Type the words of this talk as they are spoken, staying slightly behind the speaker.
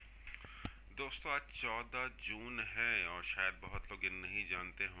दोस्तों आज 14 जून है और शायद बहुत लोग ये नहीं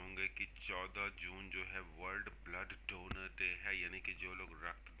जानते होंगे कि 14 जून जो है वर्ल्ड ब्लड डोनर डे है, यानी कि जो लोग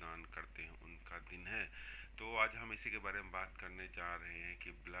रक्तदान करते हैं उनका दिन है। तो आज हम इसी के बारे में बात करने जा रहे हैं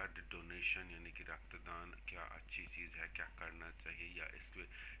कि ब्लड डोनेशन यानी कि रक्तदान क्या अच्छी चीज़ है, क्या करना चाहिए, या इसके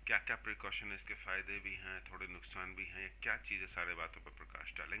क्या क्या प्रिकॉशन, इसके फ़ायदे भी हैं, थोड़े नुकसान भी हैं, या क्या चीज़ें, सारे बातों पर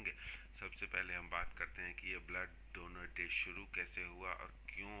प्रकाश डालेंगे। सबसे पहले हम बात करते हैं कि ये ब्लड डोनर डे शुरू कैसे हुआ और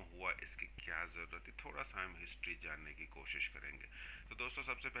क्यों हुआ, इसकी क्या ज़रूरत है। थोड़ा सा हम हिस्ट्री जानने की कोशिश करेंगे। तो दोस्तों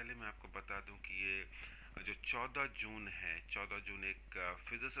सबसे पहले मैं आपको बता दूं कि ये जो 14 जून है, 14 जून एक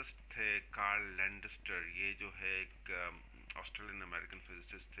फिजिसिस्ट थे कार्ल लैंडस्टर। ये जो है एक ऑस्ट्रेलियन अमेरिकन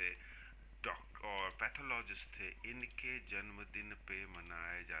फिजिसिस्ट थे, डॉक्टर और पैथोलॉजिस्ट थे। इनके जन्मदिन पे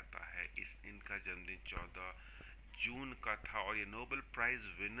मनाया जाता है। इनका जन्मदिन 14 जून का था और ये नोबेल प्राइज़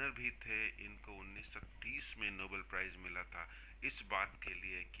विनर भी थे। इनको 1930 में नोबेल प्राइज़ मिला था इस बात के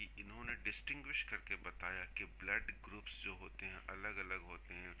लिए कि इन्होंने डिस्टिंग्विश करके बताया कि ब्लड ग्रुप्स जो होते हैं अलग अलग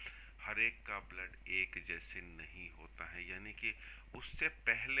होते हैं, हर एक का ब्लड एक जैसे नहीं होता है। यानी कि उससे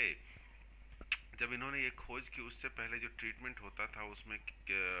पहले जब इन्होंने ये खोज की, उससे पहले जो ट्रीटमेंट होता था उसमें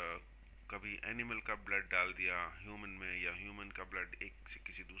कभी एनिमल का ब्लड डाल दिया ह्यूमन में, या ह्यूमन का ब्लड एक से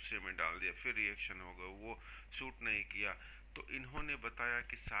किसी दूसरे में डाल दिया, फिर रिएक्शन हो गया, वो सूट नहीं किया। तो इन्होंने बताया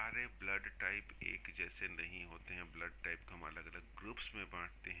कि सारे ब्लड टाइप एक जैसे नहीं होते हैं। ब्लड टाइप को हम अलग अलग ग्रुप्स में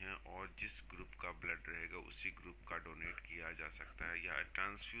बांटते हैं और जिस ग्रुप का ब्लड रहेगा उसी ग्रुप का डोनेट किया जा सकता है या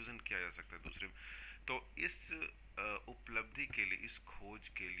ट्रांसफ्यूज़न किया जा सकता है दूसरे। तो इस उपलब्धि के लिए, इस खोज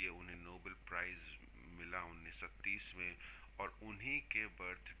के लिए उन्हें नोबेल प्राइज़ मिला 1930 में। और उन्हीं के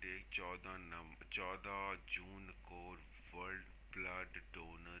बर्थडे 14 जून को वर्ल्ड ब्लड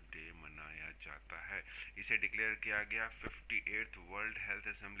डोनर डे मनाया जाता है। इसे डिक्लेयर किया गया 58th वर्ल्ड हेल्थ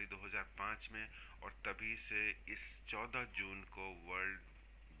असेंबली 2005 में, और तभी से इस 14 जून को वर्ल्ड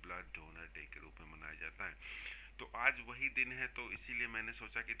ब्लड डोनर डे के रूप में मनाया जाता है। तो आज वही दिन है, तो इसीलिए मैंने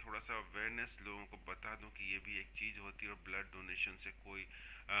सोचा कि थोड़ा सा अवेयरनेस लोगों को बता दूं कि ये भी एक चीज़ होती है और ब्लड डोनेशन से कोई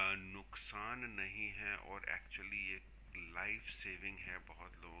नुकसान नहीं है, और एक्चुअली ये लाइफ सेविंग है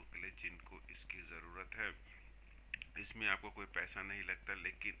बहुत लोगों के लिए जिनको इसकी ज़रूरत है। इसमें आपको कोई पैसा नहीं लगता,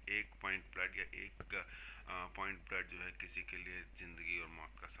 लेकिन एक पॉइंट ब्लड या एक पॉइंट ब्लड जो है किसी के लिए ज़िंदगी और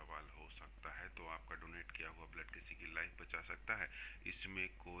मौत का सवाल हो सकता है। तो आपका डोनेट किया हुआ ब्लड किसी की लाइफ बचा सकता है। इसमें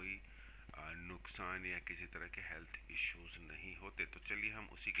कोई नुकसान या किसी तरह के हेल्थ इश्यूज नहीं होते। तो चलिए हम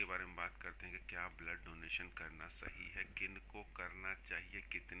उसी के बारे में बात करते हैं कि क्या ब्लड डोनेशन करना सही है, किन को करना चाहिए,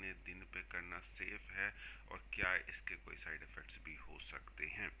 कितने दिन पे करना सेफ है, और क्या इसके कोई साइड इफ़ेक्ट्स भी हो सकते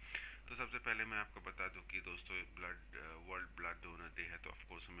हैं। तो सबसे पहले मैं आपको बता दूं कि दोस्तों वर्ल्ड ब्लड डोनर डे है, तो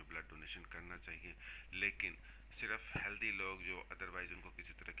ऑफकोर्स हमें ब्लड डोनेशन करना चाहिए। लेकिन सिर्फ हेल्दी लोग जो अदरवाइज उनको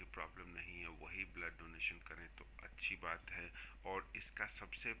किसी तरह की प्रॉब्लम नहीं है वही ब्लड डोनेशन करें तो अच्छी बात है। और इसका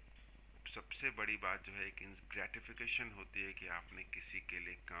सबसे सबसे बड़ी बात जो है एक ग्रेटिफिकेशन होती है कि आपने किसी के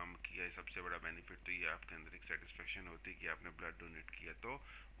लिए काम किया है। सबसे बड़ा बेनिफिट तो ये आपके अंदर एक सेटिस्फेक्शन होती है कि आपने ब्लड डोनेट किया तो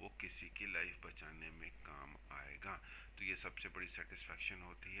वो किसी की लाइफ बचाने में काम आएगा। तो ये सबसे बड़ी सेटिस्फेक्शन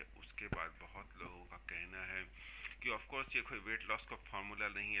होती है। उसके बाद बहुत लोगों का कहना है कि ऑफ कोर्स ये कोई वेट लॉस का फार्मूला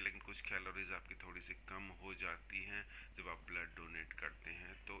नहीं है, लेकिन कुछ कैलोरीज आपकी थोड़ी सी कम हो जाती हैं जब आप ब्लड डोनेट करते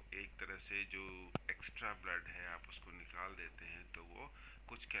हैं। तो एक तरह से जो एक्स्ट्रा ब्लड है आप उसको निकाल देते हैं, तो वो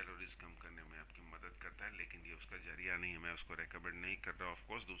कुछ कैलोरीज कम करने में आपकी मदद करता है। लेकिन ये उसका जरिया नहीं है, मैं उसको रेकमेंड नहीं कर रहा। ऑफ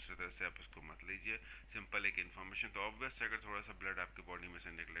कोर्स दूसरी तरह से आप उसको मत लीजिए, सिंपल एक इन्फॉर्मेशन। तो ऑब्वियस है अगर थोड़ा सा ब्लड आपकी बॉडी में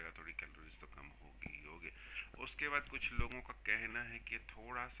से निकलेगा थोड़ी कैलोरीज तो कम होगी ही होगी। उसके बाद कुछ लोगों का कहना है कि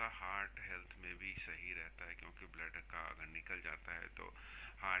थोड़ा सा हार्ट हेल्थ में भी सही रहता है, क्योंकि ब्लड का अगर निकल जाता है तो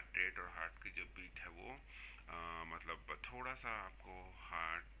हार्ट रेट और हार्ट की जो बीट है वो मतलब थोड़ा सा आपको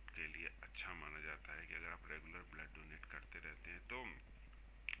हार्ट के लिए अच्छा माना जाता है कि अगर आप रेगुलर ब्लड डोनेट करते रहते हैं तो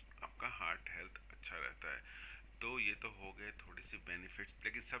आपका हार्ट हेल्थ अच्छा रहता है। तो ये तो हो गए थोड़ी सी बेनिफिट्स,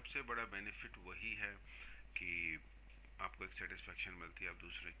 लेकिन सबसे बड़ा बेनिफिट वही है कि आपको एक सेटिस्फेक्शन मिलती है, आप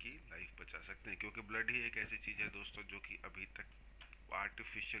दूसरे की लाइफ बचा सकते हैं। क्योंकि ब्लड ही एक ऐसी चीज़ है दोस्तों जो कि अभी तक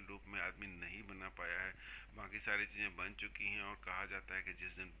आर्टिफिशियल रूप में आदमी नहीं बना पाया है। बाकी सारी चीज़ें बन चुकी हैं, और कहा जाता है कि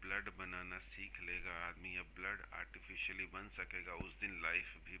जिस दिन ब्लड बनाना सीख लेगा आदमी या ब्लड आर्टिफिशियली बन सकेगा उस दिन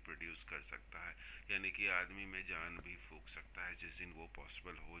लाइफ भी प्रोड्यूस कर सकता है, यानी कि आदमी में जान भी फूंक सकता है जिस दिन वो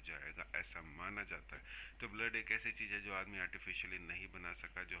पॉसिबल हो जाएगा, ऐसा माना जाता है। तो ब्लड एक ऐसी चीज़ है जो आदमी आर्टिफिशियली नहीं बना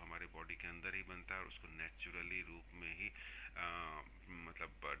सका, जो हमारे बॉडी के अंदर ही बनता है और उसको नेचुरली रूप में ही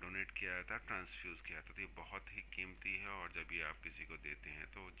मतलब डोनेट किया जाता है, ट्रांसफ्यूज़ किया जाता है। तो ये बहुत ही कीमती है, और जब ये आप किसी को देते हैं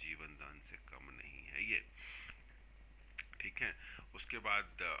तो जीवन दान से कम नहीं है ये, ठीक है। उसके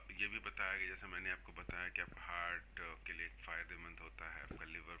बाद ये भी बताया गया, जैसे मैंने आपको बताया कि आपका हार्ट के लिए फ़ायदेमंद होता है, आपका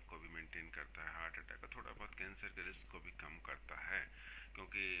लिवर को भी मेंटेन करता है, हार्ट अटैक का थोड़ा बहुत कैंसर के रिस्क को भी कम करता है।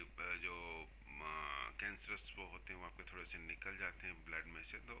 क्योंकि जो कैंसरस वो होते हैं वो आपके थोड़े से निकल जाते हैं ब्लड में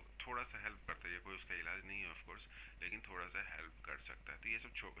से, तो थोड़ा सा हेल्प करता है। ये कोई उसका इलाज नहीं है ऑफ कोर्स, लेकिन थोड़ा सा हेल्प कर सकता है। तो ये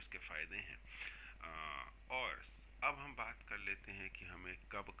सब इसके फ़ायदे हैं। और अब हम बात कर लेते हैं कि हमें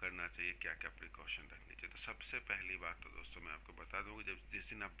कब करना चाहिए, क्या क्या प्रिकॉशन रखनी चाहिए। तो सबसे पहली बात तो दोस्तों मैं आपको बता दूं कि जब जिस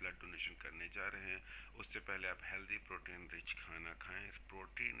दिन आप ब्लड डोनेशन करने जा रहे हैं उससे पहले आप हेल्दी प्रोटीन रिच खाना खाएं,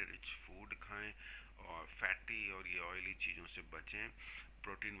 प्रोटीन रिच फूड खाएं, और फैटी और ये ऑयली चीज़ों से बचें।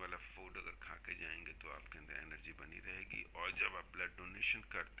 प्रोटीन वाला फूड अगर खा के जाएंगे तो आपके अंदर एनर्जी बनी रहेगी। और जब आप ब्लड डोनेशन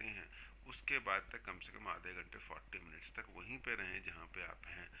करते हैं उसके बाद तक कम से कम आधे घंटे 40 मिनट्स तक वहीं पे रहें जहाँ पे आप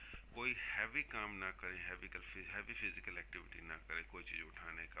हैं। कोई हैवी काम ना करें, हैवी फिजिकल एक्टिविटी ना करें, कोई चीज़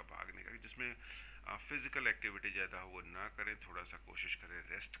उठाने का, भागने का, जिसमें फिजिकल एक्टिविटी ज़्यादा हो वो ना करें। थोड़ा सा कोशिश करें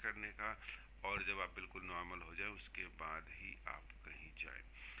रेस्ट करने का, और जब आप बिल्कुल नॉर्मल हो जाए उसके बाद ही आप कहीं जाएं।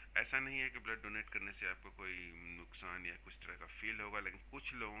 ऐसा नहीं है कि ब्लड डोनेट करने से आपको कोई नुकसान या कुछ तरह का फील होगा, लेकिन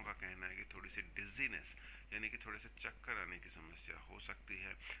कुछ लोगों का कहना है कि थोड़ी सी डिजीनेस यानी कि थोड़े से चक्कर आने की समस्या हो सकती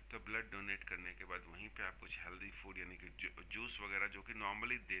है। तो ब्लड डोनेट करने के बाद वहीं पे आप कुछ हेल्दी फूड यानी कि जूस वगैरह जो कि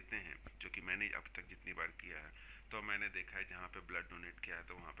नॉर्मली देते हैं, जो कि मैंने अब तक जितनी बार किया है तो मैंने देखा है जहाँ पे ब्लड डोनेट किया है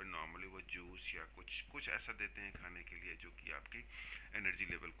तो वहाँ पे नॉर्मली वो जूस या कुछ कुछ ऐसा देते हैं खाने के लिए जो कि आपकी एनर्जी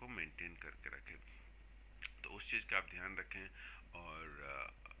लेवल को मेंटेन करके रखे। तो उस चीज़ का आप ध्यान रखें।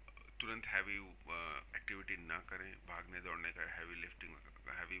 और तुरंत हैवी एक्टिविटी ना करें, भागने दौड़ने का, हैवी लिफ्टिंग,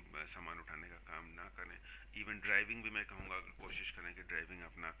 हैवी सामान उठाने का काम ना करें। इवन ड्राइविंग भी मैं कहूँगा अगर कोशिश करें कि ड्राइविंग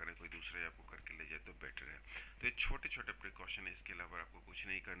आप ना करें, कोई दूसरे आपको करके ले जाए तो बेटर है। तो ये छोटे छोटे प्रिकॉशन है, इसके अलावा आपको कुछ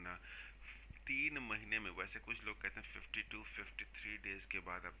नहीं करना। 3 महीने में, वैसे कुछ लोग कहते हैं 52-53 डेज के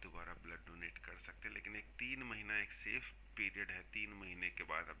बाद आप दोबारा ब्लड डोनेट कर सकते हैं, लेकिन एक 3 महीना एक सेफ पीरियड है। 3 महीने के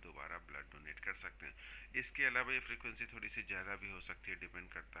बाद आप दोबारा ब्लड डोनेट कर सकते हैं। इसके अलावा ये फ्रीक्वेंसी थोड़ी सी ज़्यादा भी हो सकती है, डिपेंड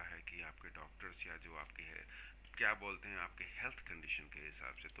करता है कि आपके डॉक्टर्स या जो आपके है क्या बोलते हैं आपके हेल्थ कंडीशन के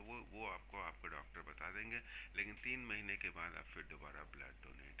हिसाब से, तो वो आपको आपके डॉक्टर बता देंगे। लेकिन 3 महीने के बाद आप फिर दोबारा ब्लड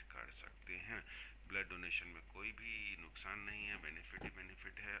डोनेट कर सकते हैं। ब्लड डोनेशन में कोई भी नुकसान नहीं है, बेनिफिट ही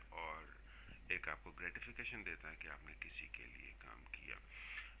बेनिफिट है, और एक आपको ग्रेटिफिकेशन देता है कि आपने किसी के लिए काम किया।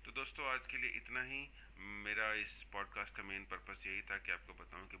 तो दोस्तों आज के लिए इतना ही। मेरा इस पॉडकास्ट का मेन पर्पस यही था कि आपको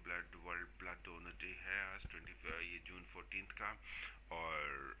बताऊं कि वर्ल्ड ब्लड डोनर डे है आज ये जून 14 का।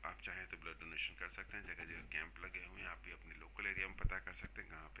 और आप चाहें तो ब्लड डोनेशन कर सकते हैं, जगह जगह कैंप लगे हुए हैं। आप भी अपने लोकल एरिया में पता कर सकते हैं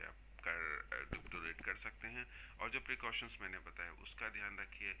कहाँ पे आप डोनेट कर सकते हैं। और जो प्रिकॉशंस मैंने बताया उसका ध्यान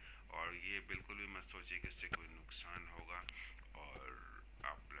रखिए, और ये बिल्कुल भी मत सोचिए कि इससे कोई नुकसान होगा, और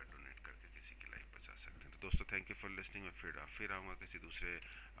आप ब्लड डोनेट करके किसी की लाइफ बचा सकते हैं। तो दोस्तों थैंक यू फॉर लिसनिंग। मैं फिर आऊँगा किसी दूसरे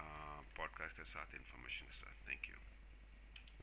पॉडकास्ट के साथ, इन्फॉर्मेशन के साथ। Thank you.